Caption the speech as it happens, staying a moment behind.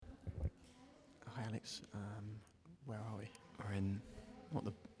Alex. Where are we? We're in,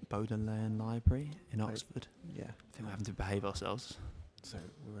 the Bowden Lane Library in Oxford. Yeah. I think we're having to behave ourselves. So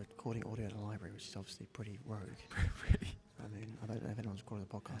we're recording audio in a library, which is obviously pretty rogue. Really? I mean, I don't know if anyone's recorded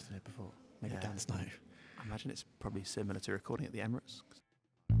a podcast in it before. Maybe Yeah. Dan Snow. I imagine it's probably similar to recording at the Emirates.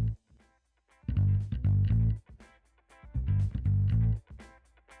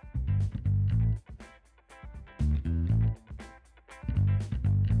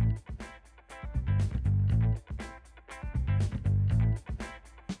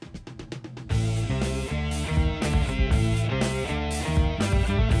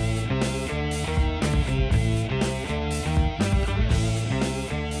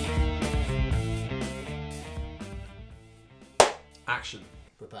 Action.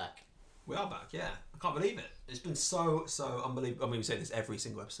 We're back. We are back, yeah. I can't believe it. It's been so unbelievable. I mean, we say this every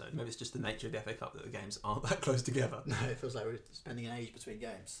single episode. Maybe it's just the nature of the FA Cup that the games aren't that close together. No, it feels like we're spending an age between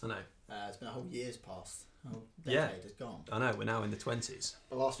games. I know. It's been a whole year's past. A whole decade has gone. I know, we're now in the 20s.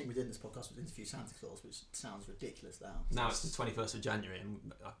 The last thing we did in this podcast was interview Santa Claus, which sounds ridiculous now. Now it's the 21st of January and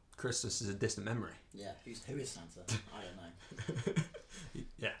Christmas is a distant memory. Yeah, who is Santa? I don't know.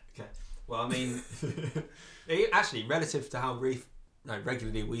 Yeah, okay. Well, I mean, actually, relative to how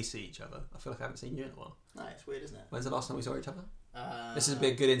regularly we see each other, I feel like I haven't seen you in a while. No, it's weird, isn't it? When's the last time we saw each other? This is a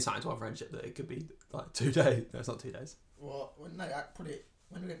big good insight into our friendship that it could be like 2 days. No, it's not 2 days. Well, no, probably.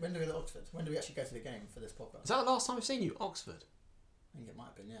 When do we go to Oxford? When do we actually go to the game for this podcast? Is that the last time we've seen you? Oxford? I think it might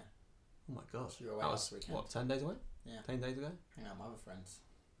have been, yeah. Oh my god. So you were away That last was, weekend. what, 10 days away? Yeah. 10 days ago? Hang out with my other friends.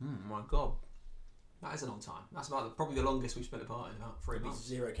 My god. That is a long time. That's probably the longest we've spent apart in about 3 There'll be months.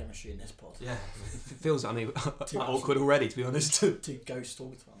 zero chemistry in this pod. Yeah, it feels, I mean, Too awkward already, to be honest. Two ghosts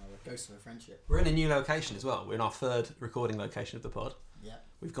talking to one another. Ghosts of a friendship. We're in a new location as well. We're in our 3rd recording location of the pod. Yeah.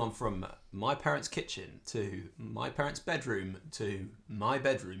 We've gone from my parents' kitchen to my parents' bedroom to my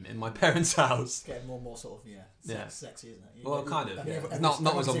bedroom in my parents' house. It's getting more and more sort of, sexy, isn't it? Well, kind of. Yeah. Not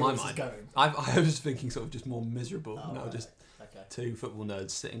what's on my mind. Going. I was thinking sort of just more miserable. Oh, right. Just okay. 2 football nerds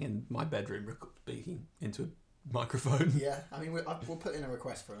sitting in my bedroom speaking into a microphone. Yeah, I mean, we'll put in a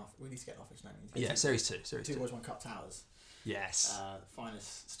request for an office. We need to get an office now. Yeah, Series 2. Two Boys, One Cup Towers. Yes.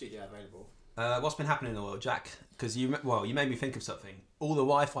 Finest studio available. What's been happening in the world, Jack? Because you made me think of something. All the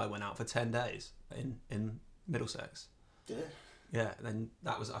Wi-Fi went out for 10 days in Middlesex. Did it? Yeah, then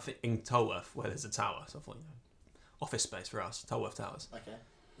that was, I think, in Tolworth, where there's a tower. So I thought, office space for us, Tolworth Towers. Okay.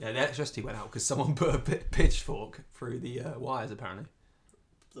 Yeah, the electricity went out because someone put a pitchfork through the wires, apparently.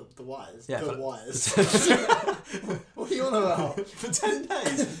 The wires? Yeah, the wires. What are you on about? For 10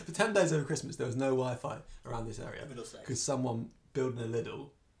 days. For 10 days over Christmas, there was no Wi-Fi around this area. Middlesex. Because someone building a Lidl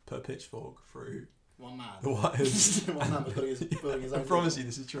put a pitchfork through One man. the wires. One man was building his own. I promise you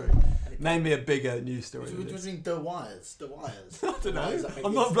this is true. Name me a bigger news story. What do you mean, the wires? The wires. I don't know. I'm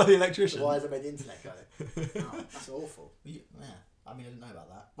I'm not a bloody electrician. The wires that made the internet go. Oh, that's awful. Yeah. I mean, I didn't know about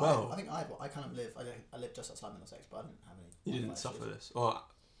that. Well, I think I kind of live. I live just outside Middlesex, but I didn't have any. You didn't Wi-Fi suffer issues. this. Or,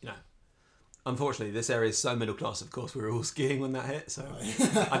 unfortunately, this area is so middle class, of course, we were all skiing when that hit, so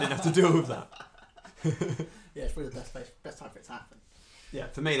I didn't have to deal with that. Yeah, it's probably the best time for it to happen. Yeah,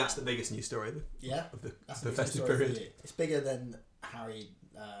 for me, that's the biggest news story of the That's the the festive story for period. you. It's bigger than Harry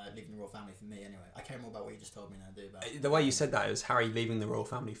leaving the royal family for me, anyway. I care more about what you just told me than I do about. The way you said that is Harry leaving the royal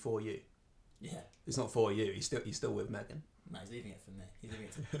family for you. Yeah. It's not for you. He's still with Meghan. No, he's leaving it for me. He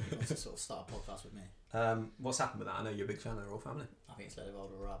wants to sort of start a podcast with me. What's happened with that? I know you're a big fan of the royal family. I think it's a load of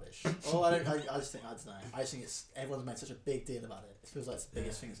old rubbish. I just think, I don't know. I just think everyone's made such a big deal about it. It feels like it's the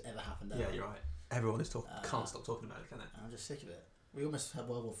biggest thing that's ever happened ever. Yeah, you're right. Everyone is can't stop talking about it, can they? And I'm just sick of it. We almost had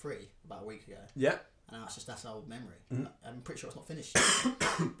World War III about a week ago. Yeah. And now that's an old memory. Mm. I'm pretty sure it's not finished yet.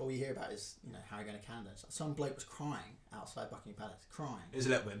 But what you hear about is, Harry going to Canada. It's like some bloke was crying outside Buckingham Palace. Crying. It's a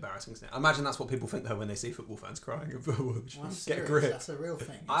little bit embarrassing, isn't it? I imagine that's what people think, though, when they see football fans crying. Well, Get a grip. That's a real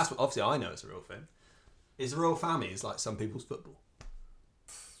thing. Obviously, I know it's a real thing. Is the royal family is like some people's football?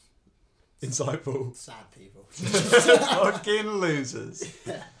 Insightful. Sad people. Fucking losers.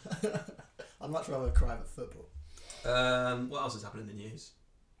 Yeah. I'd much rather cry about football. What else has happened in the news?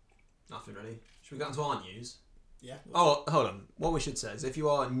 Nothing really. Should we get onto our news? Yeah. Oh, hold on. What we should say is if you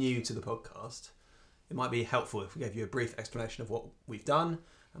are new to the podcast, it might be helpful if we gave you a brief explanation of what we've done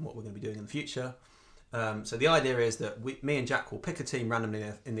and what we're going to be doing in the future. So the idea is that me and Jack will pick a team randomly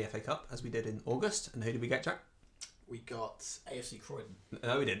in the FA Cup, as we did in August. And who did we get, Jack? We got AFC Croydon.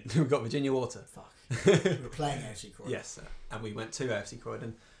 No, we didn't. We got Virginia Water. Fuck. We were playing AFC Croydon. Yes, and we went to AFC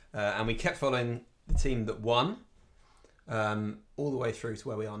Croydon. And we kept following the team that won all the way through to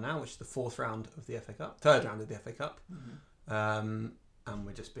where we are now, which is the 4th round of the FA Cup, 3rd round of the FA Cup. Mm-hmm. And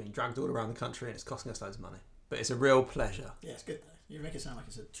we're just being dragged all around the country and it's costing us loads of money. But it's a real pleasure. Yeah, it's good though. You make it sound like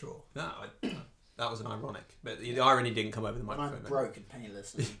it's a chore. No, That was an ironic, but the irony didn't come over the When microphone. I'm broke and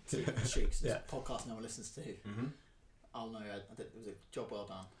penniless and sleeping in the streets, this podcast no one listens to, Mm-hmm. I'll know it was a job well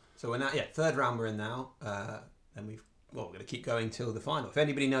done. So we're now, third round we're in now. Then we're going to keep going till the final. If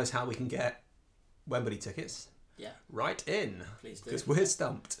anybody knows how we can get Wembley tickets, write in. Please do. Because we're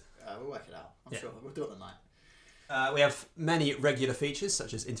stumped. We'll work it out. I'm sure. We'll do it tonight. We have many regular features,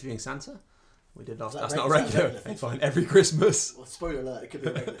 such as interviewing Santa. We did last. That's not a regular regular. feature? Fine. Every Christmas. Well, spoiler alert, it could be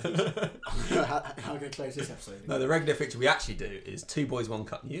a regular feature. How are we going to close this episode? No, the regular feature we actually do is Two Boys, One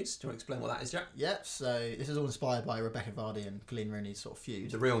Cup News. Do you want to explain what that is, Jack? Yep, so this is all inspired by Rebecca Vardy and Colleen Rooney's sort of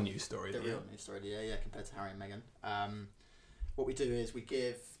feud. The real news story. The real news story, yeah, compared to Harry and Meghan. What we do is we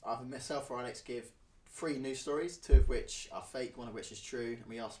give, either myself or Alex give 3 news stories, 2 of which are fake, 1 of which is true, and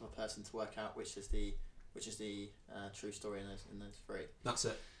we ask the person to work out which is the true story in those 3. That's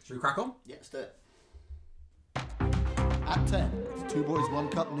it. Should we crack on? Yeah, let's do it. At 10, it's 2 Boys, 1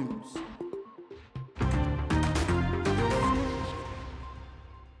 Cup News.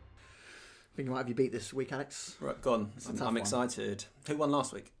 Think you might have you beat this week, Alex? Right, gone. I'm excited. Who won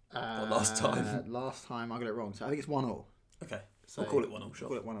last week? Or last time? Last time I got it wrong, so I think it's 1-1. Okay, So we'll call it 1-1, sure.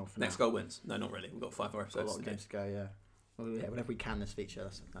 Call it 1-1 for Next now. goal wins. No, not really. We've got 5 more Got a episodes. lot of games to go, yeah. Well, yeah, whenever we can this feature,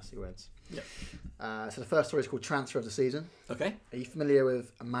 that's who wins. Yep. So the first story is called Transfer of the Season. Okay. Are you familiar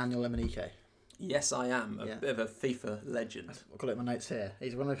with Emmanuel Emenike? Yes, I am. A Yeah. bit of a FIFA legend. I've got it in my notes here.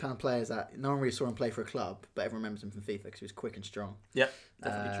 He's one of the kind of players that no one really saw him play for a club, but everyone remembers him from FIFA because he was quick and strong. Yep,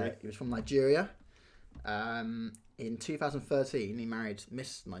 definitely true. He was from Nigeria. In 2013, he married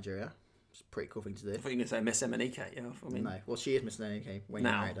Miss Nigeria. It's a pretty cool thing to do. I thought you were going to say Miss Emenike. Yeah, I mean, No, well, she is Miss Emenike when you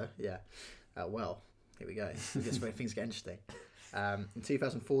Now. married her. Yeah. Well, here we go. This is where things get interesting. In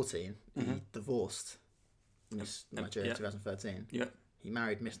 2014, he divorced Miss Nigeria yeah. 2013. Yeah. He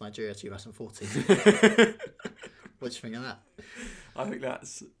married Miss Nigeria 2014. What do you think of that? I think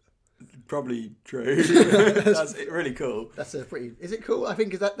that's probably true. That's really cool. That's a pretty. Is it cool? I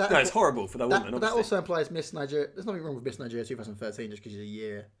think is that. No, it's horrible for the woman. But that Obviously. also implies Miss Nigeria. There's nothing wrong with Miss Nigeria 2013 just because she's a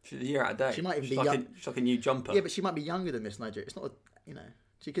year. She's a year out of date. She might even She's be like young. She's like a new jumper. Yeah, but she might be younger than Miss Nigeria. It's not.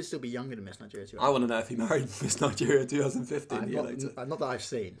 She could still be younger than Miss Nigeria. I want to know if he married Miss Nigeria 2015. I'm year later. not that I've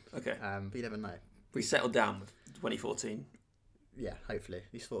seen. Okay. But you never know. We settled down with 2014. Yeah, hopefully.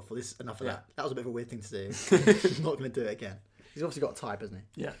 At least for this, enough of that. That was a bit of a weird thing to do. I'm not going to do it again. He's obviously got a type, hasn't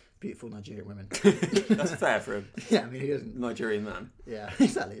he? Yeah. Beautiful Nigerian women. That's fair for a Yeah, I mean, he doesn't. Nigerian man. Yeah,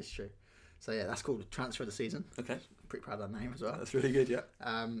 exactly. It's true. So yeah, that's called Transfer of the Season. Okay. Pretty proud of that name as well. That's really good, yeah.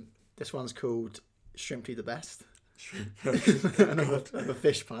 This one's called Shrimply the Best. another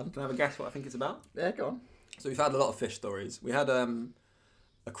fish pun. Can I have a guess what I think it's about? Yeah, go on. So we've had a lot of fish stories. We had a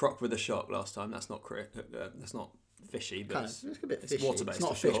croc with a shark last time. That's not that's not fishy, but It's a bit it's fishy. water-based It's not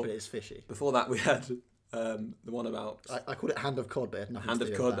for fish, sure. but it's fishy. Before that, we had the one about I called it Hand of Cod, but it had nothing hand to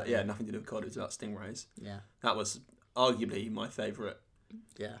of do cod. with that. Yeah, nothing to do with cod. It was about stingrays. Yeah. That was arguably my favourite.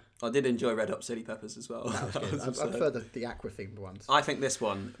 Yeah. I did enjoy Red Hot Chili Peppers as well. That was good. I absurd. prefer the aqua themed ones. I think this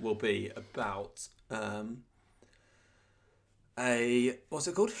one will be about a what's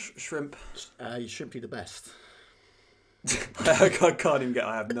it called? Shrimp. Shrimply the Best. I can't even get.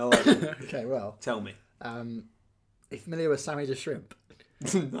 I have no idea. Okay, well. Tell me. Are you familiar with Sammy the Shrimp?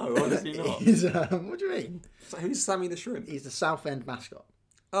 No, honestly not. He's, what do you mean? So who's Sammy the Shrimp? He's the Southend mascot.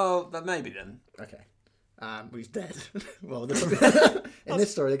 Oh, that maybe then. Okay. Well, he's dead. Well, in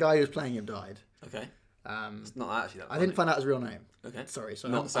this story, the guy who was playing him died. Okay. It's not actually that. I didn't find out his real name. Okay. Sorry, so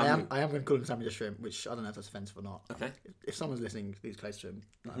Not I Sammy. am going to call him Sammy the Shrimp, which I don't know if that's offensive or not. Okay. If someone's listening who's close to him,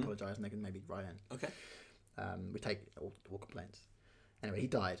 I apologise, and they can maybe write in. Okay. We take all complaints. Anyway, he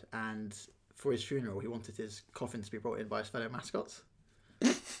died, and for his funeral, he wanted his coffin to be brought in by his fellow mascots.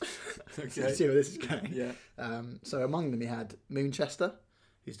 So you see where this is going? Yeah. So among them, he had Moonchester,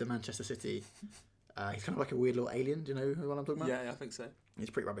 who's the Manchester City. He's kind of like a weird little alien. Do you know who I'm talking about? Yeah, I think so. He's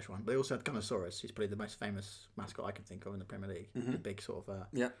a pretty rubbish one. But he also had Gunnosaurus, who's probably the most famous mascot I can think of in the Premier League. The big sort of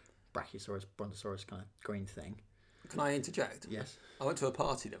Brachiosaurus, Brontosaurus kind of green thing. Can I interject? Yes. I went to a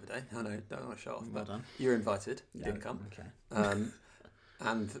party the other day. I know, don't want to show off, Well but done. you were invited. You Yeah, didn't come. Okay.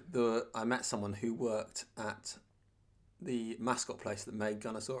 And I met someone who worked at the mascot place that made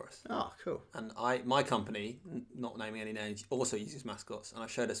Gunnosaurus. Oh, cool. And my company, not naming any names, also uses mascots. And I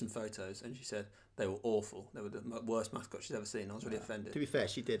showed her some photos, and she said they were awful. They were the worst mascots she's ever seen. I was really offended. To be fair,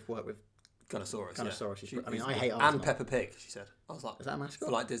 she did work with Gunnosaurus. Gunnosaurus. Yeah. I mean, I hate and Arsenal. Peppa Pig. She said. I was like, Is that a mascot?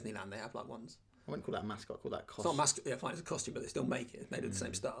 for like Disneyland, they have like ones. I wouldn't call that a mascot. Call that It's not a costume. mascot. Yeah, fine, it's a costume, but they still make it. It's made of the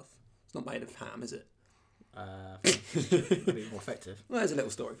same stuff. It's not made of ham, is it? be more effective. Well, there's a little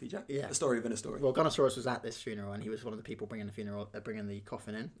story for you, Jack. Yeah. A story within a story. Well, Gunnosaurus was at this funeral, and he was one of the people bringing the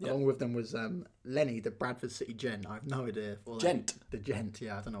coffin in. Yeah. Along with them was Lenny, the Bradford City gent. I have no idea. Gent? The gent,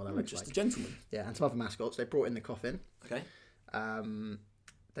 yeah, I don't know what that looks Just like. a gentleman. Yeah, and some other mascots. They brought in the coffin. Okay.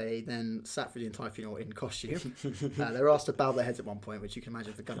 They then sat through the entire funeral in costume. They were asked to bow their heads at one point, which you can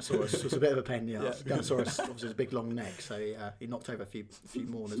imagine for Gunnosaurus was a bit of a pain in the arse. Yeah. Gunnosaurus obviously has a big long neck, so he knocked over a few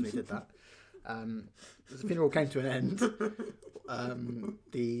mourners when he did that. The funeral came to an end.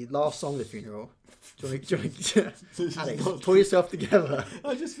 The last song of the funeral. Do you want to Alex, pull yourself together.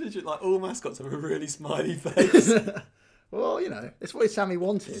 I just pictured like all mascots have a really smiley face. Well, it's what Sammy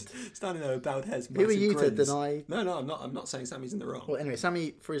wanted. Standing there with bowed heads. Who are you grins. to deny? No, I'm not saying Sammy's in the wrong. Well, anyway,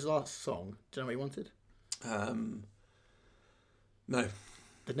 Sammy, for his last song, do you know what he wanted? No.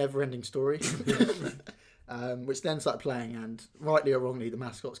 The Never-Ending Story. Which then started playing, and rightly or wrongly, the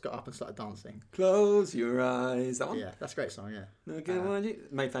mascots got up and started dancing. Close your eyes. That one? Yeah, that's a great song, yeah. Okay,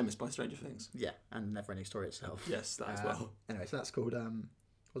 made famous by Stranger Things. Yeah, and Never-Ending Story itself. Yes, that as well. Anyway, so that's called,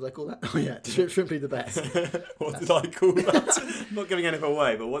 what did I call that? Oh yeah, Simply the Best. What did I call that? I'm not giving anything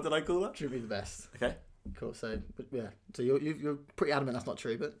away, but what did I call that? Simply the Best. Okay. Cool, so, but yeah, so you're pretty adamant that's not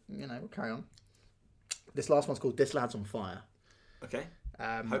true, but, we'll carry on. This last one's called This Lad's on Fire. Okay.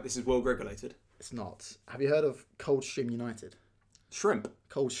 Hope this is World Greg related. It's not. Have you heard of Coldstream United? Shrimp.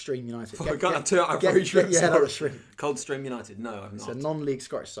 Coldstream United. We can't have two out of three shrimp. Yeah, that was shrimp. Coldstream United. No, I'm It's not. a non-league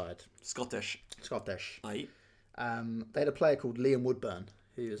Scottish side. Scottish. They had a player called Liam Woodburn,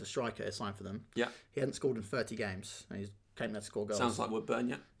 who was a striker, signed for them. Yeah. He hadn't scored in 30 games, and he came there to score goals. Sounds like Woodburn,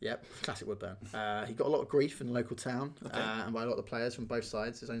 yeah. Yep, classic Woodburn. He got a lot of grief in the local town, and by a lot of the players from both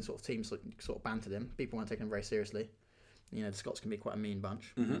sides. His own sort of team sort of bantered him. People weren't taking him very seriously. The Scots can be quite a mean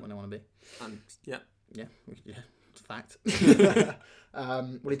bunch when they want to be. Yeah. Yeah, it's a fact.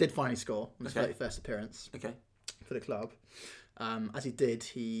 Well, he did finally score on his 31st appearance for the club. As he did,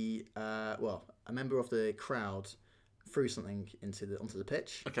 a member of the crowd threw something onto the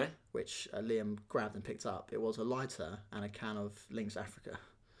pitch, which Liam grabbed and picked up. It was a lighter and a can of Lynx Africa.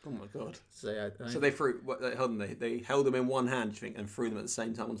 Oh my god! So they threw. They held them in one hand, do you think, and threw them at the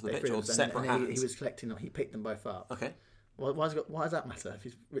same time onto the pitch, or separate hands? He was collecting them. He picked them both up. Okay. Why does that matter? If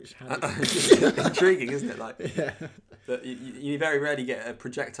he's which hand? Intriguing, isn't it? Like, yeah. That you very rarely get a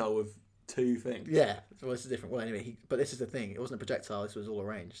projectile with two things. Yeah. Well, this is different. Well, anyway, but this is the thing. It wasn't a projectile. This was all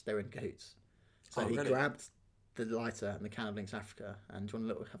arranged. They were in cahoots. So he grabbed the lighter and the can of Lynx Africa. And do you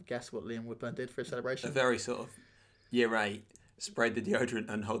want to have a guess what Liam Woodburn did for his celebration? A very sort of year 8. Sprayed the deodorant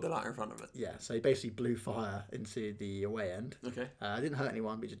and hold the lighter in front of it. Yeah, so he basically blew fire into the away end. Okay. Didn't hurt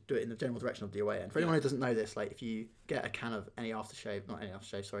anyone, but just do it in the general direction of the away end. For anyone who doesn't know this, like if you get a can of any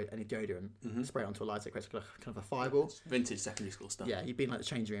deodorant, spray it onto a lighter, it creates kind of a fireball. It's vintage secondary school stuff. Yeah, you'd be in like the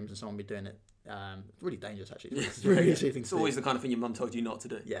changing rooms and someone would be doing it. Really dangerous actually. It's really easy thing to It's do. always the kind of thing your mum told you not to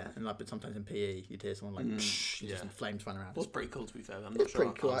do. Yeah, and but sometimes in PE you'd hear someone like just in flames flying around. It was pretty cool to be fair. I'm not It's sure.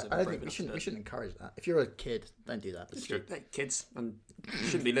 pretty cool. I don't think we shouldn't encourage that. If you're a kid, don't do that. Hey, kids, and you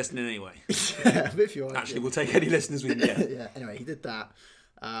shouldn't be listening anyway. Yeah, but if you're Actually, we'll take any listeners we can get. Yeah. Anyway, he did that,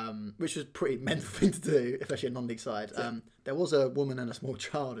 which was a pretty mental thing to do, especially a non-league side. There was a woman and a small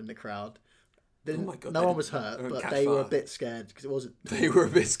child in the crowd. Oh my God, no one was hurt, but they were a bit scared because it wasn't. They were a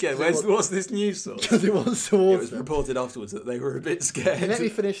bit scared. What's this news source? Because it was towards It was them. reported afterwards that they were a bit scared. Let me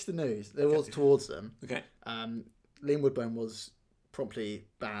finish the news. It was towards them. Okay. Liam Woodburn was promptly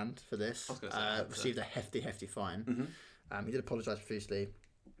banned for this. Received a hefty fine. Mm-hmm. He did apologise profusely.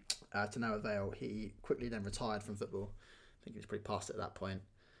 To no avail. He quickly then retired from football. I think he was pretty past it at that point.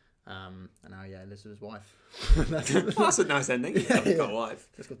 And now, lives with his wife. That's a nice ending. He's got a wife.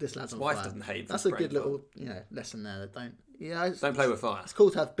 It's got this lad's His on wife fire. doesn't hate. That's a good little lesson there. That don't play with fire. It's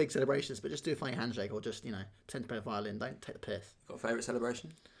cool to have big celebrations, but just do a funny handshake or just pretend to play a violin. Don't take the piss. Got a favourite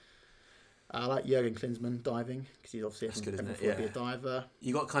celebration? I like Jurgen Klinsmann diving because he's obviously everyone thought he'd be a diver.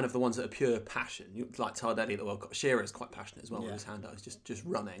 You got kind of the ones that are pure passion. You like Tardelli, Shearer's quite passionate as well with his hand out. He's just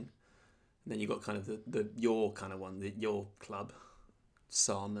running. And then you got kind of your kind of one, your club,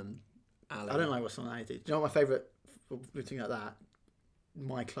 Son and Ali. I don't like what Son and Ali do. Do you know what my favourite thing like that?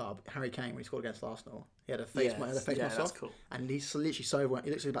 My club, Harry Kane, when he scored against Arsenal, he had a face mask off, cool. and he's literally so overwhelmed.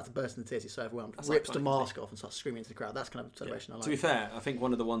 He looks like he's about to burst into tears. He's so overwhelmed. That's Rips like the mask off and starts screaming into the crowd. That's kind of celebration I like. To be fair, I think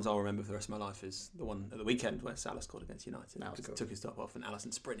one of the ones I'll remember for the rest of my life is the one at the weekend where Salah scored against United. That was cool. Took his top off and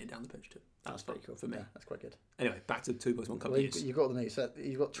Alisson sprinted down the pitch too. That was pretty cool for me. Yeah, that's quite good. Anyway, back to 2 boys 1 cup Well, news. you've got the news. So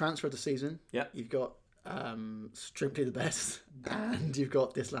you've got transfer of the season. Yeah. You've got Strictly the Best, and you've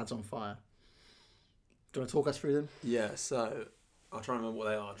got This Lad's on Fire. Do you want to talk us through them? Yeah, so I'll try and remember what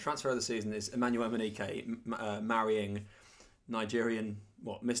they are. Transfer of the season is Emmanuel Manike marrying Nigerian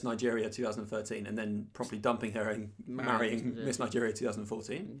Miss Nigeria 2013, and then promptly dumping her and marrying Miss Nigeria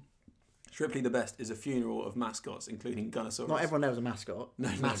 2014. Shrimply the Best is a funeral of mascots, including Gunnosaurus. Not everyone there was a mascot. No.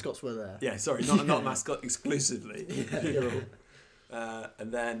 Mascots were there. Yeah, sorry, not mascot exclusively. Yeah.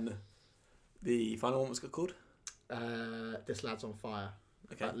 And then the final one was called? This Lad's on Fire.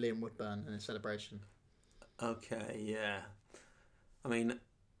 Okay. About Liam Woodburn and his celebration. Okay, yeah. I mean,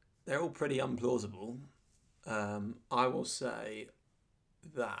 they're all pretty unplausible. I will say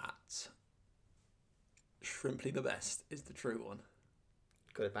that Shrimply the Best is the true one.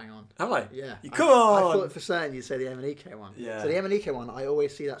 Got it bang on. Have I? Yeah. Come on! I thought for certain you'd say the M&EK one. Yeah. So the M&EK one, I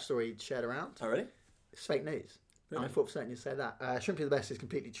always see that story shared around. Oh, really? It's fake news. Really? I thought for certain you'd say that. Shrimply the Best is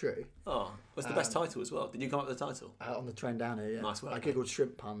completely true. Oh, what's the best title as well? Did you come up with the title? On the train down here, yeah. Nice work. I googled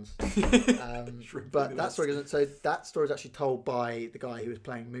shrimp puns. Shrimply But the that Best. story isn't. So that story is actually told by the guy who was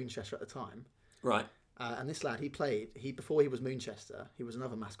playing Moonchester at the time. Right. And this lad, before he was Moonchester, he was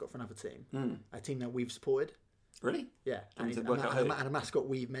another mascot for another team. A team that we've supported. Really? Yeah. And And, to work out who? and a mascot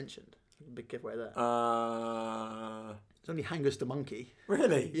we've mentioned. Big giveaway there. It's only Hangus the monkey.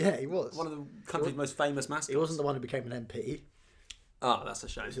 Really? Yeah, he was. One of the country's most famous mascots. He wasn't the one who became an MP. Oh, that's a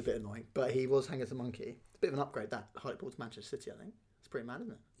shame. It's a bit annoying. But he was Hangus the monkey. It's a bit of an upgrade, that Hartlepool to Manchester City, I think. It's pretty mad,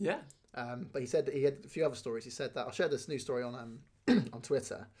 isn't it? Yeah. But he said that he had a few other stories. He said that I'll share this news story on on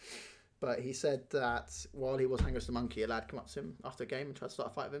Twitter. But he said that while he was Hangus the monkey, a lad came up to him after a game and tried to start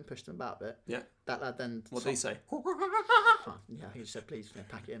a fight with him, pushed him about a bit. Yeah. That lad then. What did he say? Oh, yeah, he just said, "Please,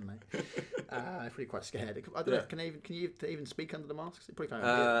 pack it in, mate." I'm pretty quite scared. I don't know. Can you even speak under the masks? It probably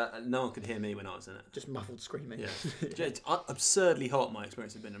can't. No one could hear me when I was in it. Just muffled screaming. Yeah. It's absurdly hot, my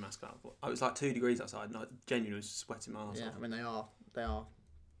experience of being in a mascot. I was like 2 degrees outside and I genuinely was sweating my arse Yeah, off. I mean they are,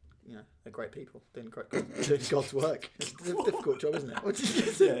 they're great people doing God's work. It's a difficult job, isn't it?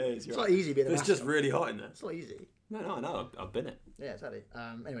 Yeah, it is. It's not easy being a It's mascot. just really hot in there. It's not easy. No, I know. I've been it. Yeah, exactly.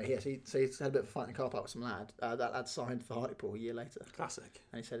 Anyway, yeah, so he's had a bit of a fight in the car park with some lad. That lad signed for Hartlepool a year later. Classic.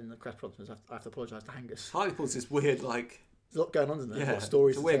 And he said in the press conference, I have to apologise to Hangus. Hartlepool's this weird, like... There's a lot going on, isn't there? Yeah, A lot of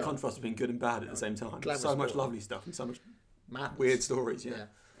stories it's a to weird tell. contrast between good and bad at the same time. Glamour So much sport. lovely stuff and so much Madness. weird stories, yeah.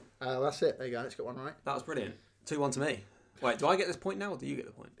 Well, that's it. There you go. Let's get one right. That was brilliant. 2-1 to me. Wait, do I get this point now or do you get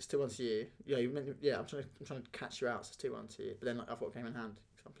the point? It's 2-1 to you. Yeah, I'm trying to catch you out. So it's 2-1 to you. But then I've got a game in hand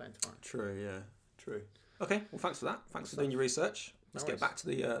because I'm playing tomorrow. True, yeah. True. Okay, well, thanks for that. Thanks for doing your research. Let's get back to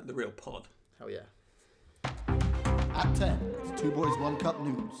the real pod. Hell yeah. At 10, it's Two Boys One Cup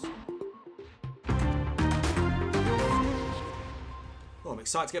news. Well, I'm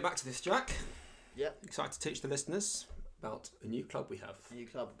excited to get back to this, Jack. Yep. Excited to teach the listeners about a new club we have. New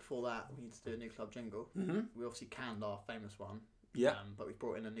club. Before that, we need to do a new club jingle. Mm-hmm. We obviously canned our famous one. Yeah. But we've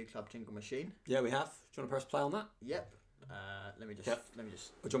brought in a new club jingle machine. Yeah, we have. Do you want to press play on that? Yep. Let me just. Yep. Let me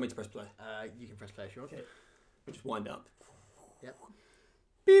just. Or do you want me to press play? You can press play if you want. Okay. We'll just wind up. Yep.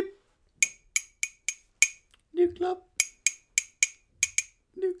 Beep. New club.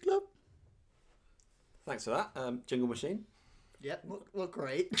 New club. Thanks for that, jingle machine. Yep. Well,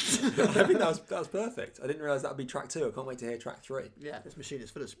 great. I think that was perfect. I didn't realise that would be track 2. I can't wait to hear track 3. Yeah, this machine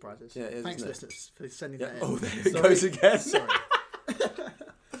is full of surprises. Yeah, it is, Thanks, isn't it? listeners, for sending Yeah. that in. Oh, there it Sorry. goes again. Sorry.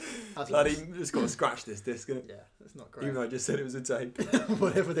 That's Bloody, nice. just got to scratch this disc. Yeah, that's not great. Even though I just said it was a tape.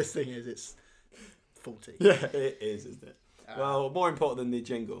 Whatever this thing is, it's faulty. Yeah, it is, isn't it? Well, more important than the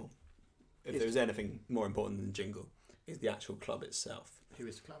jingle, if there's anything more important than the jingle, is the actual club itself. Who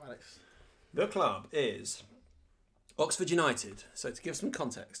is the club, Alex? The club is Oxford United. So to give some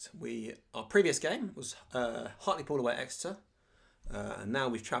context, our previous game was Hartlepool away at Exeter, and now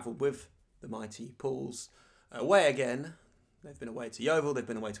we've travelled with the mighty Pools away again. They've been away to Yeovil, they've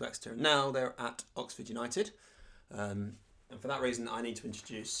been away to Exeter, and now they're at Oxford United. And for that reason, I need to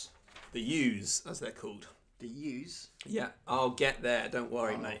introduce the U's, as they're called. The U's. Yeah, I'll get there. Don't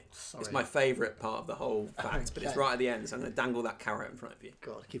worry, mate. Sorry. It's my favourite part of the whole fact, but it's Okay. right at the end, so I'm going to dangle that carrot in front of you.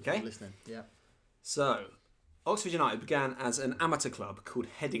 God, keep Okay. on listening. Yeah. So, Oxford United began as an amateur club called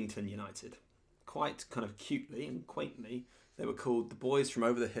Headington United. Quite kind of cutely and quaintly, they were called the Boys from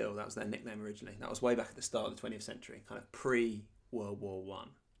Over the Hill. That was their nickname originally. That was way back at the start of the 20th century, kind of pre-World War One.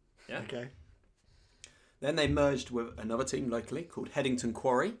 Yeah. Okay. Then they merged with another team locally called Headington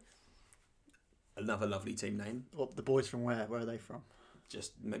Quarry. Another lovely team name. What, the boys from where? Where are they from?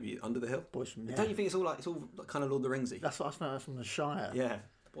 Just maybe under the hill. Boys from. Yeah. Don't you think it's all kind of Lord of the Ringsy? That's what I found from the Shire. Yeah.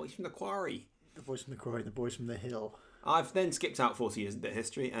 The Boys from the Quarry. The boys from the quarry, the boys from the hill. I've then skipped out 40 years in their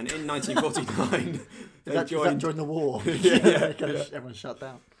history, and in 1949 they Is that joined. during the war? Yeah. Everyone shut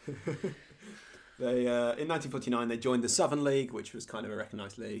down. They in 1949 they joined the Southern League, which was kind of a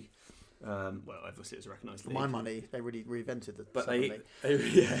recognised league. Well, obviously it was a recognised For league. my money, they really reinvented the But Southern League.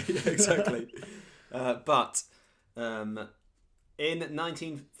 yeah, exactly. But In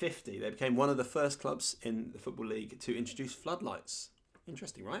 1950, they became one of the first clubs in the Football League to introduce floodlights.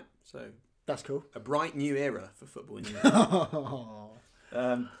 Interesting, right? So That's cool. a bright new era for football in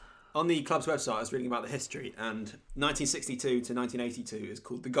England. On the club's website, I was reading about the history, and 1962 to 1982 is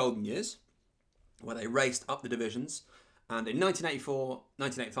called the Golden Years, where they raced up the divisions. And in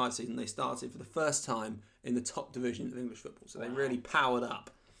 1984-1985 season, they started for the first time in the top division of English football. So they really powered up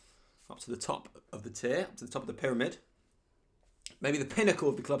to the top of the tier, up to the top of the pyramid. Maybe the pinnacle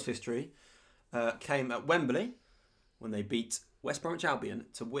of the club's history came at Wembley when they beat West Bromwich Albion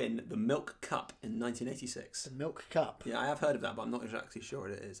to win the Milk Cup in 1986. The Milk Cup. Yeah, I have heard of that, but I'm not exactly sure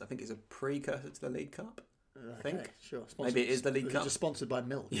what it is. I think it's a precursor to the League Cup. I think. Sure. Maybe it is the League Cup. Just sponsored by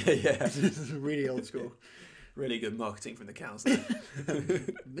Milk. Yeah. This is really old school. Really good marketing from the cows there.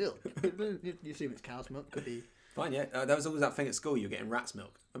 Milk. You assume it's cow's milk? Could be. Fine, yeah. There was always that thing at school, you were getting rat's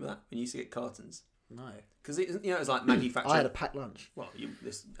milk. Remember that? When you used to get cartons. No. Because it was like Maggie Thatcher. I had a packed lunch. Well,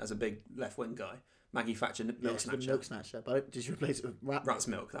 this as a big left-wing guy. Maggie Thatcher milk snatcher. Milk snatcher. But did you replace it with rat's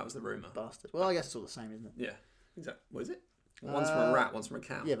milk, that was the rumour. Bastard. Well, I guess it's all the same, isn't it? Yeah. Exactly. What is it? One's from a rat, one's from a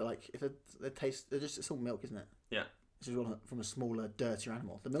cow. Yeah, but like if they taste, it's all milk, isn't it? Yeah. It's just from a smaller, dirtier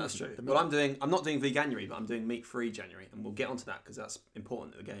animal. The milk. That's true. Well, I'm not doing veganuary, but I'm doing meat-free January, and we'll get onto that because that's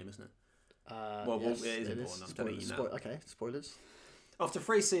important at the game, isn't it? Yes, it is important. I'm telling you now. Okay, spoilers. After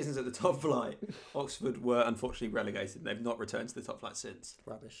 3 seasons at the top flight, Oxford were unfortunately relegated, and they've not returned to the top flight since.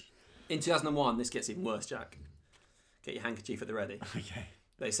 Rubbish. In 2001, this gets even worse, Jack. Get your handkerchief at the ready. Okay.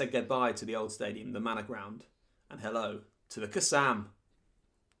 They said goodbye to the old stadium, the Manor Ground, and hello to the Kassam.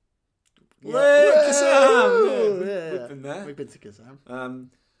 Yeah. Kassam! Yeah, we've been there. We've been to Kassam.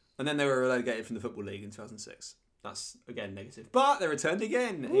 And then they were relegated from the Football League in 2006. That's, again, negative. But they returned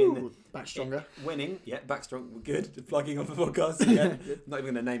again. Back stronger. Winning. Yeah, back strong. We're good. Plugging off the podcast again. I'm not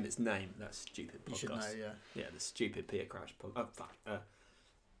even going to name its name. That stupid podcast. You should know, yeah. Yeah, the stupid Peter Crouch podcast. Oh, fuck.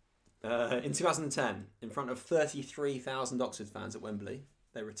 In 2010, in front of 33,000 Oxford fans at Wembley,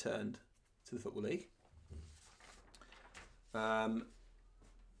 they returned to the Football League.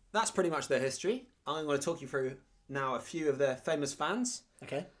 That's pretty much their history. I'm going to talk you through now a few of their famous fans.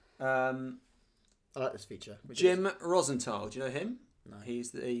 Okay. I like this feature. Jim Rosenthal, do you know him? No.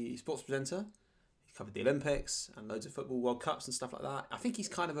 He's the sports presenter. He covered the Olympics and loads of football World Cups and stuff like that. I think he's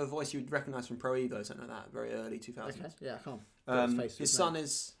kind of a voice you would recognise from Pro Evo, something like that, very early 2000s. Okay, yeah, I can't. His son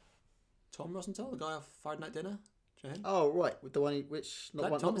is Tom Rosenthal, the guy off Friday Night Dinner. Do you know him? Oh, right, with the one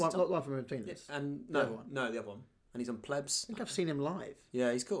not the one from between us. Yeah, and the other one. No, the other one. And he's on Plebs. I think I've seen him live.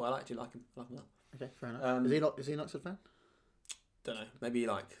 Yeah, he's cool. I actually like him. I like him a lot. Okay, fair enough. Is he an Oxford fan? Don't know. Maybe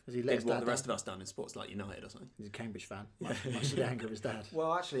Has he let did his what dad the rest down? of us done in sports like United or something. He's a Cambridge fan. Much to the anger of his dad.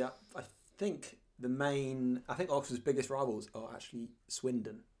 Well, actually, I think Oxford's biggest rivals are actually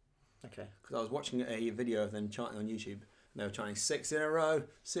Swindon. Okay. Because I was watching a video of them chanting on YouTube, and they were chanting 6 in a row,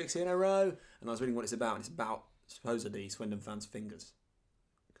 6 in a row, and I was reading what it's about, and it's about supposedly Swindon fans' fingers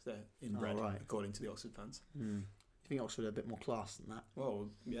because they're in red, right. according to the Oxford fans. You think Oxford are a bit more class than that? Well,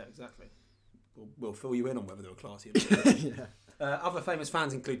 yeah, exactly. We'll fill you in on whether they were classy or not. Yeah. Other famous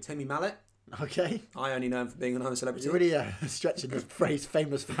fans include Timmy Mallet. Okay. I only know him for being an I'm a Celebrity. You're really stretching the phrase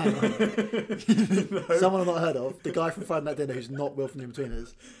famous fan. Someone I've not heard of. The guy from Friday Night Dinner who's not Will from the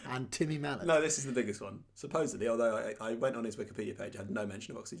In-Betweeners. And Timmy Mallet. No, this is the biggest one. Supposedly, although I went on his Wikipedia page, I had no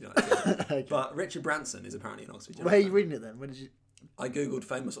mention of Oxford United. Okay. But Richard Branson is apparently an Oxford United Where are you fan. reading it then? When did you... I googled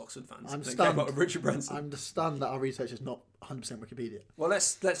famous Oxford fans. I'm and it stunned. came up with Richard Branson. I'm just stunned that our research is not 100% Wikipedia. Well, let's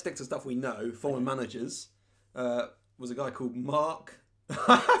stick to stuff we know. Former managers was a guy called Mark.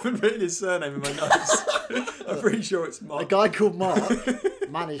 I haven't written his surname in my notes. I'm pretty sure it's Mark. A guy called Mark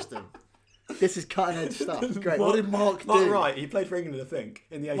managed them. This is cutting edge stuff. Great. What did Mark do? Mark Wright. He played for England, I think,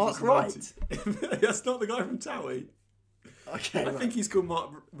 in the 80s Mark and Wright? 90s. That's not the guy from Towie. Okay. I think he's called Mark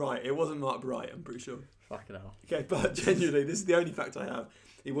Wright. It wasn't Mark Bright, I'm pretty sure. Fucking hell. Okay, but genuinely, this is the only fact I have.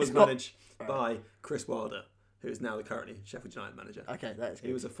 He was managed by Chris Wilder, who is now the currently Sheffield United manager. Okay, that is good.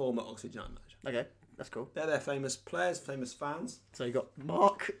 He was a former Oxford United manager. Okay, that's cool. They're their famous players, famous fans. So you got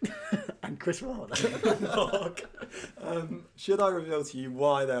Mark and Chris Wilder. Mark. Should I reveal to you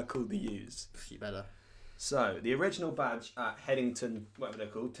why they're called the U's? You better. So, the original badge at Headington, whatever they're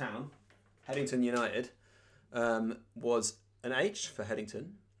called, town, Headington United, was an H for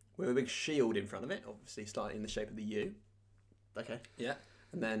Headington, with a big shield in front of it, obviously slightly in the shape of the U. Okay. Yeah.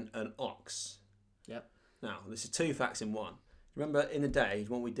 And then an ox. Yep. Now, this is 2 facts in one. Remember in the day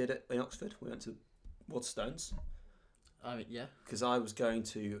when we did it in Oxford? We went to Waterstones. I mean, yeah. Because I was going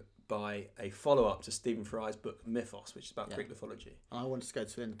to buy a follow-up to Stephen Fry's book Mythos, which is about Greek mythology. And I wanted to go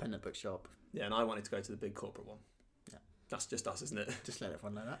to an independent bookshop. Yeah, and I wanted to go to the big corporate one. Yeah. That's just us, isn't it? Just let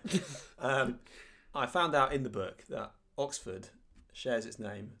everyone know that. I found out in the book that Oxford shares its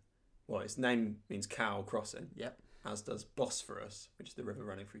name. Well, its name means cow crossing. Yep. As does Bosphorus, which is the river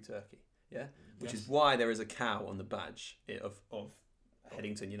running through Turkey. Yeah, which Yes. is why there is a cow on the badge of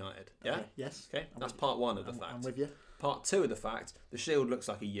Headington United. Yeah. Okay, yes. Okay, that's part one of the fact. I'm with you. Part two of the fact: the shield looks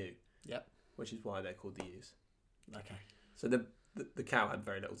like a U. Yep. Which is why they're called the U's. Okay. So the cow had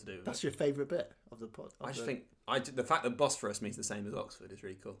very little to do with That's it. your favourite bit of the pod? I just think the fact that Bosphorus means the same as Oxford is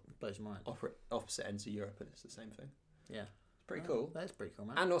really cool. blows my mind. Opposite ends of Europe, and it's the same thing. Yeah. It's pretty cool. That is pretty cool,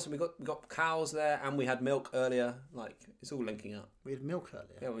 man. And also we got cows there, and we had milk earlier. Like it's all linking up. We had milk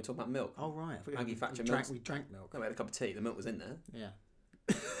earlier. Yeah, when we talked about milk. Oh right. I forgot Manufactured we milk. drank milk. No, we had a cup of tea. The milk was in there. Yeah.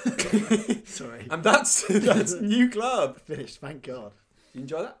 Sorry. And that's new club. Finished. Thank God. You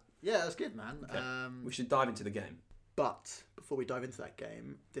enjoy that? Yeah, that's good, man. Okay. We should dive into the game. But before we dive into that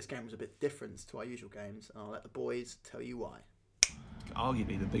game, this game was a bit different to our usual games, and I'll let the boys tell you why.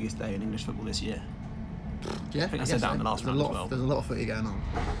 Arguably the biggest day in English football this year. Yeah, I think I said that in the last round as well. There's a lot of footy going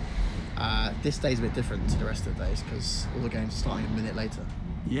on. This day's a bit different to the rest of the days because all the games are starting a minute later.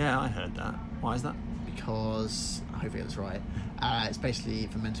 Yeah, I heard that. Why is that? Because, I hope I get this right, it's basically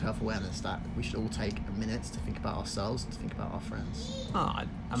for mental health awareness that we should all take a minute to think about ourselves and to think about our friends. Oh,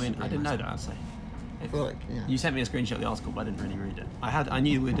 I mean, I didn't know that, I'd say. I feel like, yeah. You sent me a screenshot of the article, but I didn't really read it. I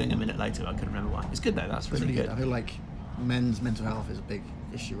knew we were doing a minute later, but I couldn't remember why. It's good though, that's It's really really good. good. I feel like men's mental health is a big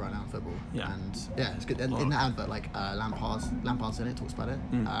issue right now in football. Yeah. And yeah, it's good. And in that advert, like Lampard's in it, talks about it.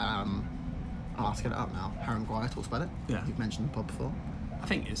 I'll get it up now. Harry Maguire talks about it. Yeah. You've mentioned the pod before. I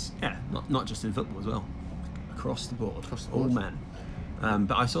think it's, not just in football as well. Across the board. All board. men.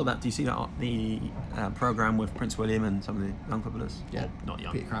 But I saw that, do you see that the programme with Prince William and some of the young footballers? Yeah. Or not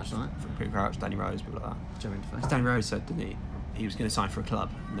young. Peter Crouch on it. Peter Crouch, Danny Rose, people like that. Joe Interface. Danny Rose said, didn't he was going to sign for a club.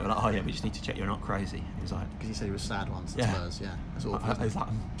 And they were like, oh yeah, we just need to check you're not crazy. He was like, Because he said he was sad once. Yeah. Spurs, yeah. That's awful. I was like,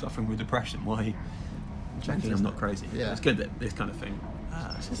 I'm suffering with depression. Why? Checking I'm not crazy. Yeah. It's good that this kind of thing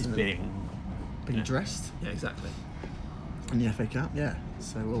is being addressed. Yeah, exactly. In the FA Cup, yeah.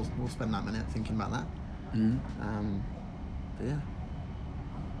 So we'll spend that minute thinking about that. But yeah.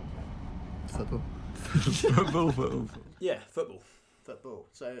 Football. football. Yeah, football. Football.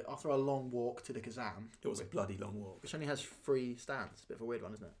 So after our long walk to the Kassam, It was a bloody long walk. which only has 3 stands, it's a bit of a weird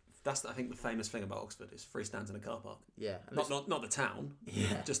one, isn't it? That's I think the famous thing about Oxford is free stands in a car park. Yeah. And Not the town.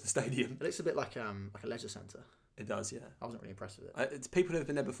 Yeah. Just the stadium. it looks a bit like a leisure centre. It does, yeah. I wasn't really impressed with it. It's people who have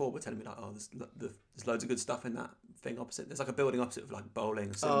been there before were telling me like, oh, there's loads of good stuff in that thing opposite. There's like a building opposite of like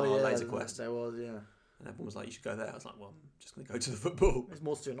bowling, cinema, laser quest, There was, yeah. and everyone was like, you should go there. I was like, well, I'm just going to go to the football. There's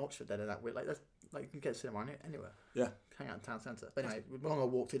more to do in Oxford than in that. Like, you can get cinema anywhere. Yeah. Hang out in town centre. But anyway, we were on a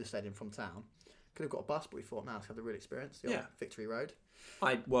walk to the stadium from town. Could have got a bus, but we thought, now let's have the real experience. The old Yeah. Victory Road.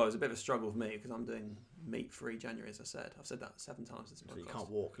 It was a bit of a struggle for me because I'm doing meat-free January, as I said. I've said that 7 times this So you podcast. can't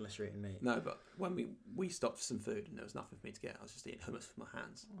walk unless you're eating meat. No, but when we stopped for some food and there was nothing for me to get, I was just eating hummus with my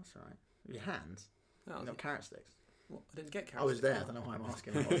hands. Oh, that's all right. Your hands? No, I, was, Not carrot sticks? well, I didn't get carrots. I was there. I don't know why I'm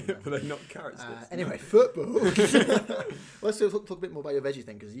asking. I wasn't there. But they're not carrot sticks. Anyway, football. Let's talk a bit more about your veggie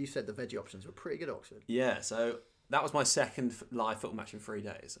thing, because you said the veggie options were pretty good at Oxford. Yeah, so that was my second live football match in 3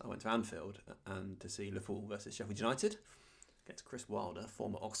 days. I went to Anfield and to see Liverpool versus Sheffield United against Chris Wilder,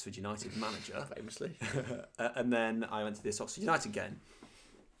 former Oxford United manager. Famously. And then I went to this Oxford United game.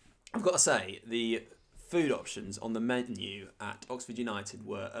 I've got to say, the food options on the menu at Oxford United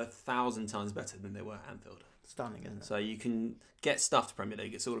were 1,000 times better than they were at Anfield. Stunning, isn't it? So you can get stuff to Premier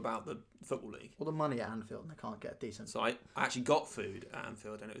League. It's all about the Football League. All the money at Anfield, and they can't get a decent. So I actually got food at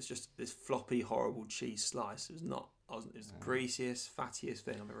Anfield, and it was just this floppy, horrible cheese slice. It was not. It was the greasiest, fattiest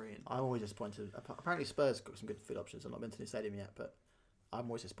thing I've ever eaten. I'm always disappointed. Apparently Spurs got some good food options. I've not been to the stadium yet, but I'm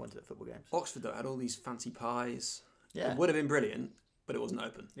always disappointed at football games. Oxford though had all these fancy pies. Yeah. It would have been brilliant, but it wasn't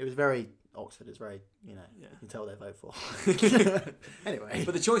open. It was very Oxford. It's very, Yeah. you can tell they vote for. Anyway.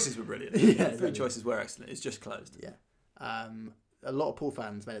 But the choices were brilliant. Yeah, The exactly. food choices were excellent. It's just closed. Yeah. A lot of Pool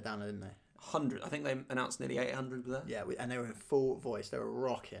fans made it down there, didn't they? 100. I think they announced nearly 800 were there. Yeah, and they were in full voice. They were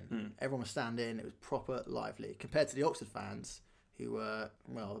rocking. Everyone was standing. It was proper lively. Compared to the Oxford fans, who were,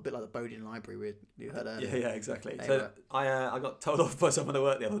 well, a bit like the Bodian Library you heard earlier. Yeah, exactly. They So were- I got told off by someone at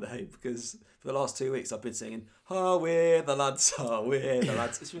work the other day because for the last 2 weeks I've been singing, "Oh, we're the lads, oh, we're the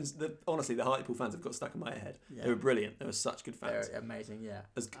lads." Honestly, the Hartlepool fans have got stuck in my head. Yeah. They were brilliant. They were such good fans. They're amazing, yeah.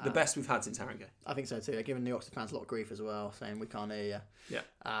 The best we've had since Harringay. I think so too. They're giving the Oxford fans a lot of grief as well, saying we can't hear you.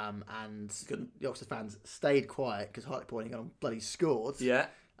 Yeah. And Good. the Oxford fans stayed quiet because Hartlepool ain't gone bloody scored. Yeah.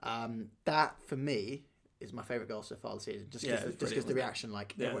 That for me is my favourite goal so far this season. Just Yeah, it was because brilliant, the wasn't it? reaction,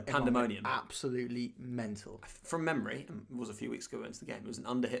 like Yeah, everyone pandemonium. went absolutely mental. From memory, it was a few weeks ago we went to the game. It was an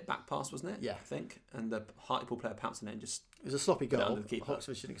underhit back pass, wasn't it? Yeah. I think. And the Hartlepool player pounced in it and just It was a sloppy Put it goal. under the keeper.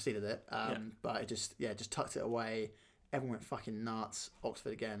 Oxford should have conceded it, but it just tucked it away. Everyone went fucking nuts.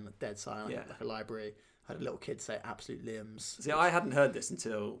 Oxford again, dead silent, Yeah. like a library. I had a little kid say absolute limbs. See, I hadn't heard this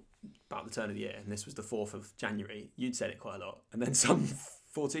until about the turn of the year, and this was the 4th of January. You'd said it quite a lot. And then some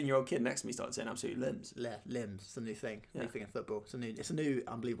 14-year-old kid next to me started saying absolute limbs. Limbs. It's a new thing. Yeah. New thing in football. It's a new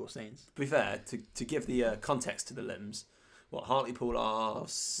unbelievable scenes. To be fair, to give the context to the limbs, Hartlepool are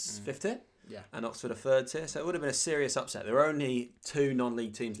 5th tier? Yeah. And Oxford are 3rd tier, so it would have been a serious upset. There were only 2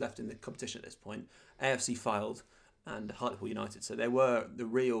 non-league teams left in the competition at this point, AFC Fylde and Hartlepool United, so they were the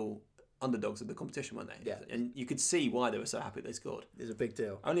real underdogs of the competition, weren't they? Yeah. And you could see why they were so happy they scored. It's a big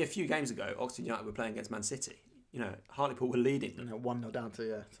deal. Only a few games ago, Oxford United were playing against Man City. Hartlepool were leading them. 1-0 down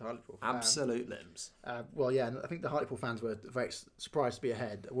to Hartlepool. Absolute limbs. Well, yeah, and I think the Hartlepool fans were very surprised to be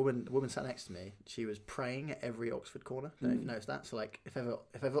ahead. A woman sat next to me. She was praying at every Oxford corner. Don't know if you noticed that. So, like, if ever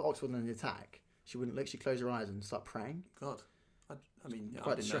Oxford were in the attack, she wouldn't look. She'd close her eyes and start praying. God. I didn't Quite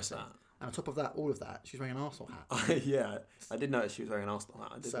notice distressing. that. And on top of that, all of that, she's wearing an Arsenal hat. Yeah, I did notice she was wearing an Arsenal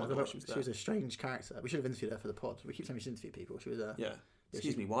hat. I did So wonder why she was there. she was a strange character. We should have interviewed her for the pod. We keep saying we should interview people. She was Yeah.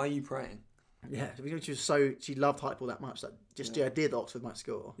 Excuse me, why are you praying? Yeah, she loved Hartlepool that much that just the idea that Oxford might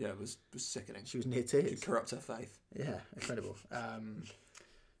score. Yeah, it was sickening. She was near It tears. could corrupt her faith. Yeah, incredible.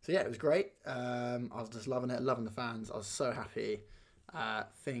 So yeah, it was great. I was just loving it, loving the fans. I was so happy.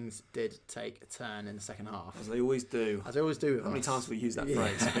 Things did take a turn in the second half, As they always do. as they always do. With How many us. times have we used that Yeah.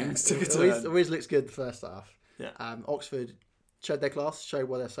 phrase? Things took a It turn. always looks good the first half. Yeah. Oxford showed their class, showed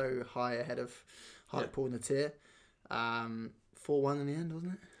why they're so high ahead of Hartlepool in the tier. 4-1 in the end,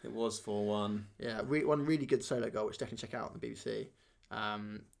 wasn't it? It was 4-1. Yeah, one really good solo goal, which definitely check out on the BBC.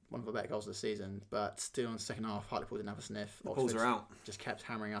 One of the better goals of the season, but still in the second half, Hartlepool didn't have a sniff. The balls are out. Just kept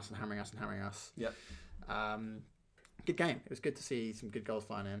hammering us and hammering us and hammering us. Yep. Good game. It was good to see some good goals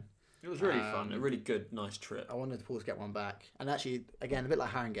flying in. It was really fun. A really good, nice trip. I wanted the Pools to get one back. And actually, again, a bit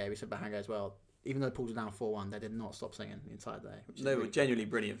like Haringey, we said about Haringey as well. Even though the Pools were down 4-1, they did not stop singing the entire day. Which is They were really genuinely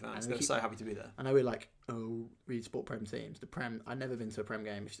brilliant fans. And They were so happy to be there. I know we're like, we support Prem teams. The Prem, I've never been to a Prem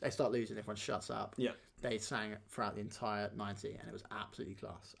game. If they start losing, everyone shuts up. Yeah. They sang throughout the entire 90, and it was absolutely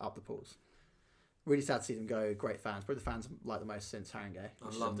class. Up the Pools. Really sad to see them go. Great fans. Probably the fans I like the most since Haringey.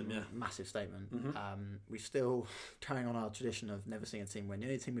 I loved them, yeah. Massive statement. Mm-hmm. We're still carrying on our tradition of never seeing a team win. The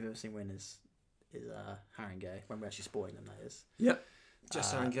only team we've ever seen win is Haringey, when we're actually supporting them, that is. Yep.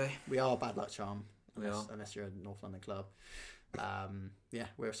 Just Haringey. We are a bad luck charm. We are. Unless you're a North London club. Yeah,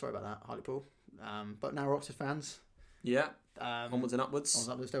 we're sorry about that, Hartlepool. But now we're Oxford fans. Yeah. Onwards and upwards.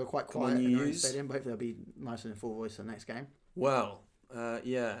 They were quite Come on, quiet in their own yous. stadium, but hopefully they'll be nice and in full voice for the next game. Well,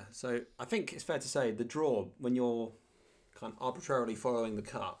 yeah. So I think it's fair to say the draw, when you're kind of arbitrarily following the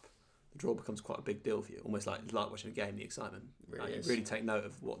cup, the draw becomes quite a big deal for you. Almost like watching a game, the excitement. Really You is. really take note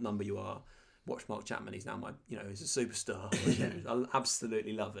of what number you are. Watch Mark Chapman. He's now he's a superstar. I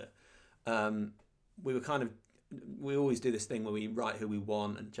absolutely love it. We always do this thing where we write who we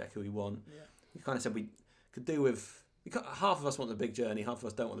want and check who we want. Yeah. We kind of said we could do with. Half of us want the big journey, half of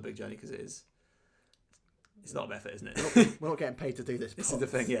us don't want the big journey because it's a lot of effort, isn't it? We're not getting paid to do this. This is the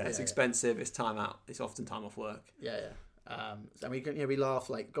thing, yeah. It's expensive. It's time out. It's often time off work. Yeah. And we laugh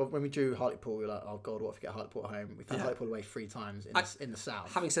like God, when we drew Hartlepool. We were like, oh God, what if we get Hartlepool at home? We've had Hartlepool away 3 times in the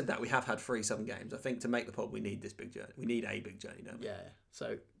south. Having said that, we have had 3 Southern games. I think to make the pod, we need this big journey. We need a big journey, don't we? Yeah.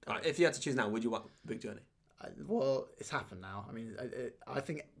 So If you had to choose now, would you want the big journey? well, it's happened now. I mean, I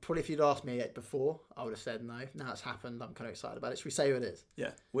think probably if you'd asked me it before, I would have said no. Now it's happened. I'm kind of excited about it. Should we say who it is?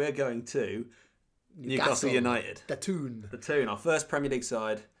 Yeah, we're going to Newcastle United. The Toon. The Toon, our first Premier League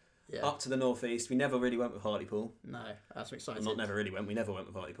side, Yeah. up to the North East. We never really went with Hartlepool. No, that's exciting. Well, not never really went. We never went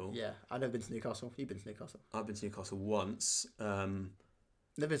with Hartlepool. Yeah, I've never been to Newcastle. You've been to Newcastle. I've been to Newcastle once.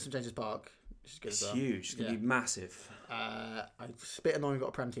 Never been to St James's Park, which is good It's as well. huge. It's going to be massive. It's a bit annoying we got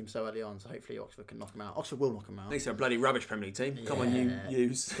a Prem team so early on, so hopefully Oxford can knock them out. Oxford will knock them out. At least they're a bloody rubbish Premier League team. Come on, Yeah. you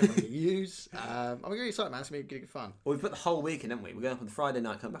use. Come on, you use. I'm really excited, man. It's going to be good fun. Well, we've put the whole week in, haven't we? We're going up on the Friday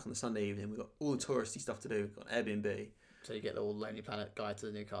night, come back on the Sunday evening. We've got all the touristy stuff to do. We've got Airbnb. So you get the old Lonely Planet guide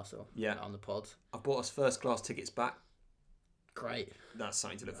to Newcastle on the pod. I've bought us first class tickets back. Great. That's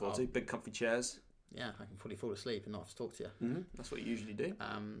something to look forward to. Big comfy chairs. Yeah, I can fully fall asleep and not have to talk to you. Mm-hmm. That's what you usually do. So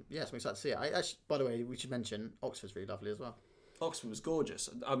I'm excited to see it. By the way, we should mention Oxford's really lovely as well. Oxford was gorgeous.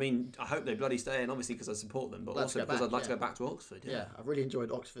 I mean, I hope they bloody stay in, obviously, because I support them, but Let's also go because back, I'd like to yeah. go back to Oxford. Yeah, I've really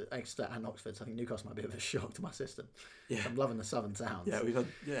enjoyed Exeter and Oxford. So I think Newcastle might be a bit of a shock to my system. Yeah. I'm loving the southern towns.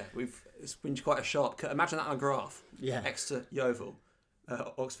 It's been quite a sharp cut. Imagine that on a graph. Yeah. Exeter, Yeovil,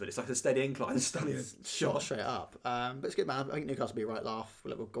 Oxford. It's like a steady incline. It's stunning. Shot straight up. But it's good, man. I think Newcastle will be a right laugh.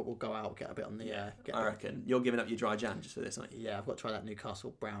 We'll go out, get a bit on the. I reckon you're giving up your dry jam just for this, aren't you? Yeah, I've got to try that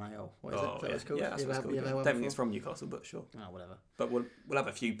Newcastle brown ale. What is it? Is that what it's called? Yeah, that's what it's called. I don't think it's from Newcastle, but sure. Oh, whatever. But we'll have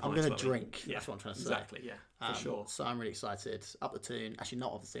a few pints. I'm going to drink. That's what I'm trying to say. Exactly. Yeah, for sure. So I'm really excited. Up the tune. Actually,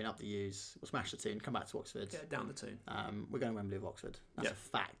 not up the tune. Up the U's. We'll smash the tune. Come back to Oxford. Yeah, down the tune. We're going to Wembley with Oxford. That's a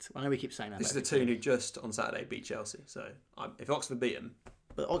fact. I know we keep saying that. This is the tune who just on Saturday beat Chelsea. So if Oxford beat them.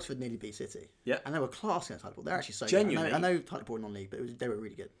 But Oxford nearly beat City. Yeah. And they were class against Hartlepool. They're actually so genuinely. Good. I know Hartlepool were non-league, but they were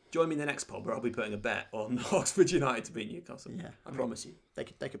really good. Join me in the next pod where I'll be putting a bet on Oxford United to beat Newcastle. Yeah. I promise you. They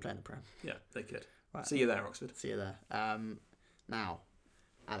could play in the Prem. Yeah, they could. Right. See you there, Oxford. See you there. Now,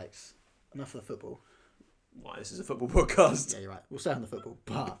 Alex, enough of the football. Why, this is a football podcast. Yeah, you're right. We'll stay on the football.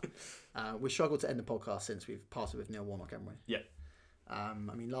 But we struggled to end the podcast since we've passed it with Neil Warnock, haven't we? Yeah.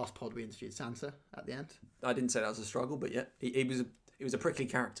 Last pod we interviewed Santa at the end. I didn't say that was a struggle, but yeah, he was a prickly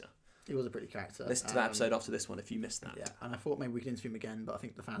character. He was a pretty character. Listen to that episode after this one if you missed that. Yeah, and I thought maybe we could interview him again, but I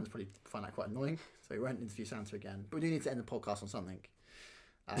think the fans probably find that quite annoying, so we won't interview Santa again. But we do need to end the podcast on something.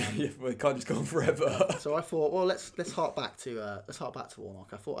 We can't just go on forever. So I thought, well, let's hark back to Warnock.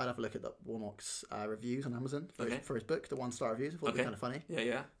 I thought I'd have a look at Warnock's reviews on Amazon for his book, the 1-star reviews. I thought it'd be kind of funny.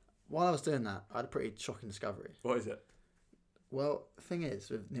 Yeah. While I was doing that, I had a pretty shocking discovery. What is it? Well, the thing is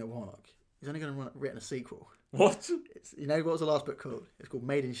with Neil Warnock, he's only going to written a sequel. What? What was the last book called? It's called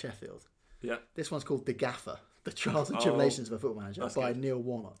Made in Sheffield. Yeah. This one's called The Gaffer, The Trials and Tribulations of a Football Manager by Neil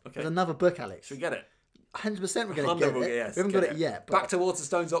Warnock. Okay. There's another book, Alex. Should we get it? 100% we're going to get it. Yes, we haven't got it yet. But Back to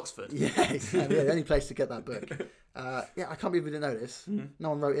Waterstones, Oxford. Yeah, exactly. Yeah, the only place to get that book. I can't believe we didn't know this. Mm-hmm.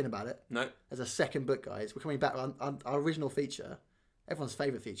 No one wrote in about it. No. There's a second book, guys. We're coming back on our original feature. Everyone's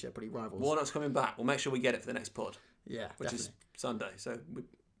favourite feature, probably rivals. Warnock's coming back. We'll make sure we get it for the next pod. Yeah, which is Sunday, so we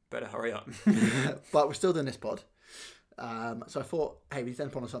better hurry up. But we're still doing this pod. So I thought, hey, we need to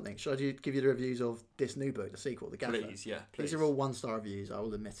end upon something. Should I give you the reviews of this new book, the sequel, The Gaffer? Please. These are all 1-star reviews. I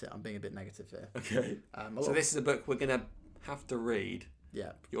will admit it. I'm being a bit negative here. Okay. So this is a book we're going to have to read.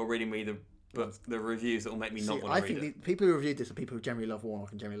 Yeah. You're reading me the reviews that will make me not want to read it. I think the people who reviewed this are people who generally love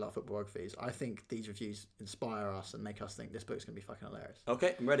Warnock and generally love football biographies. I think these reviews inspire us and make us think this book's going to be fucking hilarious.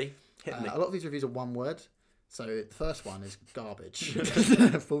 Okay, I'm ready. Hit me. A lot of these reviews are one word. So the first one is garbage.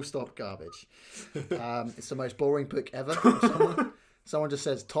 Full stop garbage. It's the most boring book ever. Someone just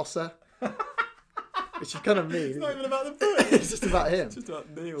says tosser. Which is kind of mean. It's not even about the book. It's just about him. It's just about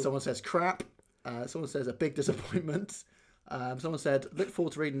Neil. Someone says crap. Someone says a big disappointment. Someone said, look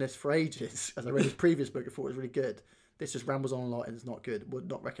forward to reading this for ages. As I read his previous book, I thought it was really good. This just rambles on a lot and is not good. Would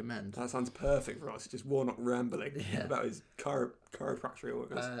not recommend. That sounds perfect for us. Just Warnock rambling about his chiropractic or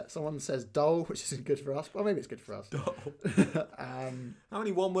whatever. Someone says dull, which isn't good for us. Well, maybe it's good for us. Dull. How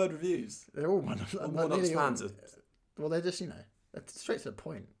many one-word reviews? They're all one. Warnock's fans are... Well, they're just, they're straight to the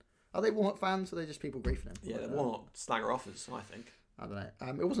point. Are they Warnock fans or are they just people griefing him? Yeah, they're Warnock slagger offers, I think. I don't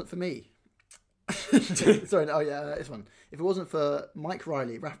know. It wasn't for me. Sorry, this one. If it wasn't for Mike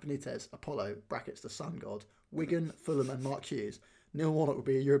Riley, Raf Benitez, Apollo, brackets, the Sun God, Wigan, Fulham and Mark Hughes, Neil Warnock would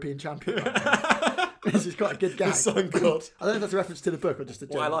be a European champion. This is quite a good gag. The Sun God. I don't know if that's a reference to the book or just a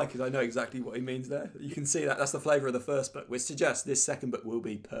joke. What I like is I know exactly what he means there. You can see that. That's the flavour of the first book, which suggests this second book will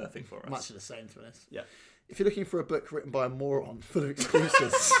be perfect for us. Much of the same, to be honest. Yeah. If you're looking for a book written by a moron full of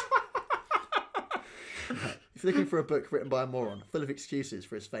excuses... If you're looking for a book written by a moron full of excuses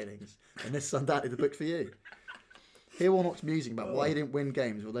for his failings, then this is undoubtedly the book for you. Hear Warnock's musing about why he didn't win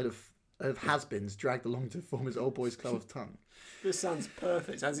games with a load of has-beens dragged along to form his old boys club of tongue. This sounds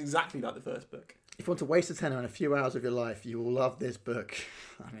perfect. Sounds exactly like the first book. If you want to waste a tenner on a few hours of your life, you will love this book.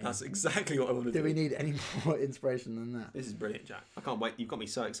 That's exactly what I want to do. Do we need any more inspiration than that? This is brilliant, Jack. I can't wait. You've got me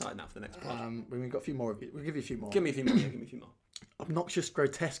so excited now for the next part. We've got a few more of you. We'll give you a few more. Give me a few more. Yeah, give me a few more. Obnoxious,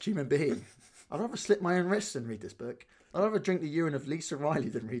 grotesque human being. I'd rather slit my own wrists than read this book. I'd rather drink the urine of Lisa Riley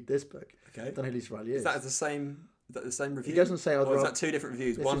than read this book. Okay. I don't know who Lisa Riley is. Is that the same review? He doesn't say. Or is that two different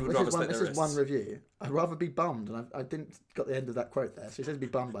reviews? One would rather split their wrists. This is one review. I'd rather be bummed, and I didn't got the end of that quote there. So he says be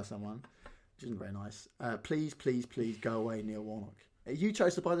bummed by someone, which isn't very nice. Please, please, please go away, Neil Warnock. You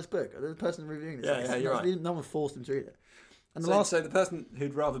chose to buy this book. The person reviewing this. Yeah, you're right. No one forced him to read it. And so the person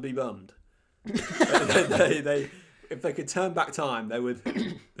who'd rather be bummed, if they could turn back time, they would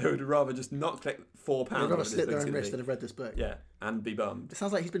rather just not collect £4. They'd rather slit their own wrist than have read this book. Yeah, and be bummed. It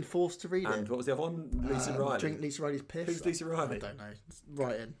sounds like he's been forced to read it. And what was the other one? Lisa Riley. Drink Lisa Riley's piss. Who's Lisa Riley? I don't know.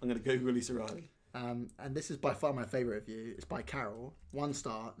 Right in. I'm going to Google Lisa Riley. And this is by far my favourite review. It's by Carol. 1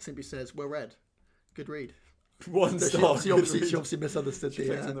 star. It simply says, well read. Good read. 1 star. She obviously misunderstood she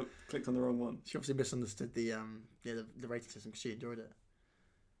clicked on the wrong one. She obviously misunderstood the rating system because she enjoyed it.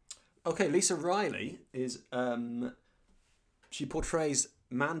 Okay, Lisa Riley is She portrays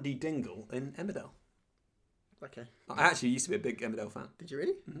Mandy Dingle in Emmerdale. Okay. I actually used to be a big Emmerdale fan. Did you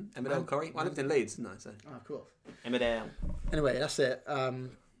really? Emmerdale Corrie. Well, I lived in Leeds, didn't I? So. Oh, cool. Emmerdale. Anyway, that's it.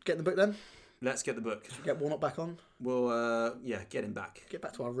 Get in the book then. Let's get the book. Get Warnock back on. We'll, get him back. Get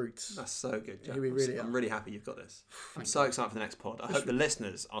back to our roots. That's so good, Jack. Who we really I'm are. really happy you've got this. I'm so excited for the next pod. I hope the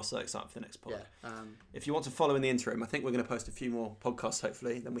listeners are so excited for the next pod. Yeah. If you want to follow in the interim, I think we're going to post a few more podcasts,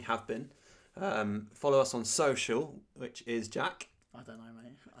 hopefully, than we have been. Follow us on social, which is Jack. I don't know,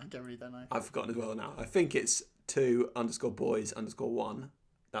 mate. I generally don't know. I've forgotten as well now. I think it's 2_boys_1.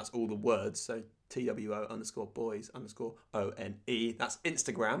 That's all the words. So TWO_boys_ONE. That's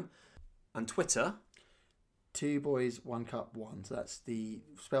Instagram. And Twitter. 2 boys, 1 cup, 1. So that's the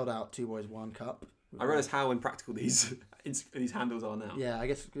spelled out 2 boys, 1 cup. I realise how impractical these handles are now. Yeah, I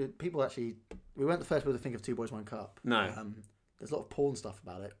guess people actually... We weren't the first people to think of 2 boys, 1 cup. No. There's a lot of porn stuff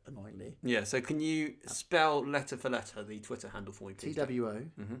about it, annoyingly. Yeah, so can you spell letter for letter the Twitter handle for me, please?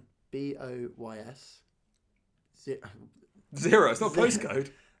 TWOBOYS. 0. It's not postcode.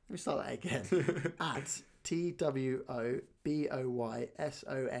 Let me start that again. At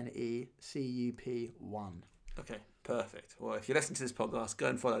TWOBOYSONECUP1. Okay, perfect. Well, if you listen to this podcast, go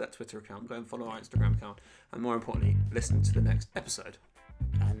and follow that Twitter account, go and follow our Instagram account, and more importantly, listen to the next episode.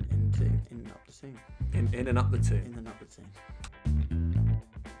 And in and up the scene. In and up the two. In and up the scene.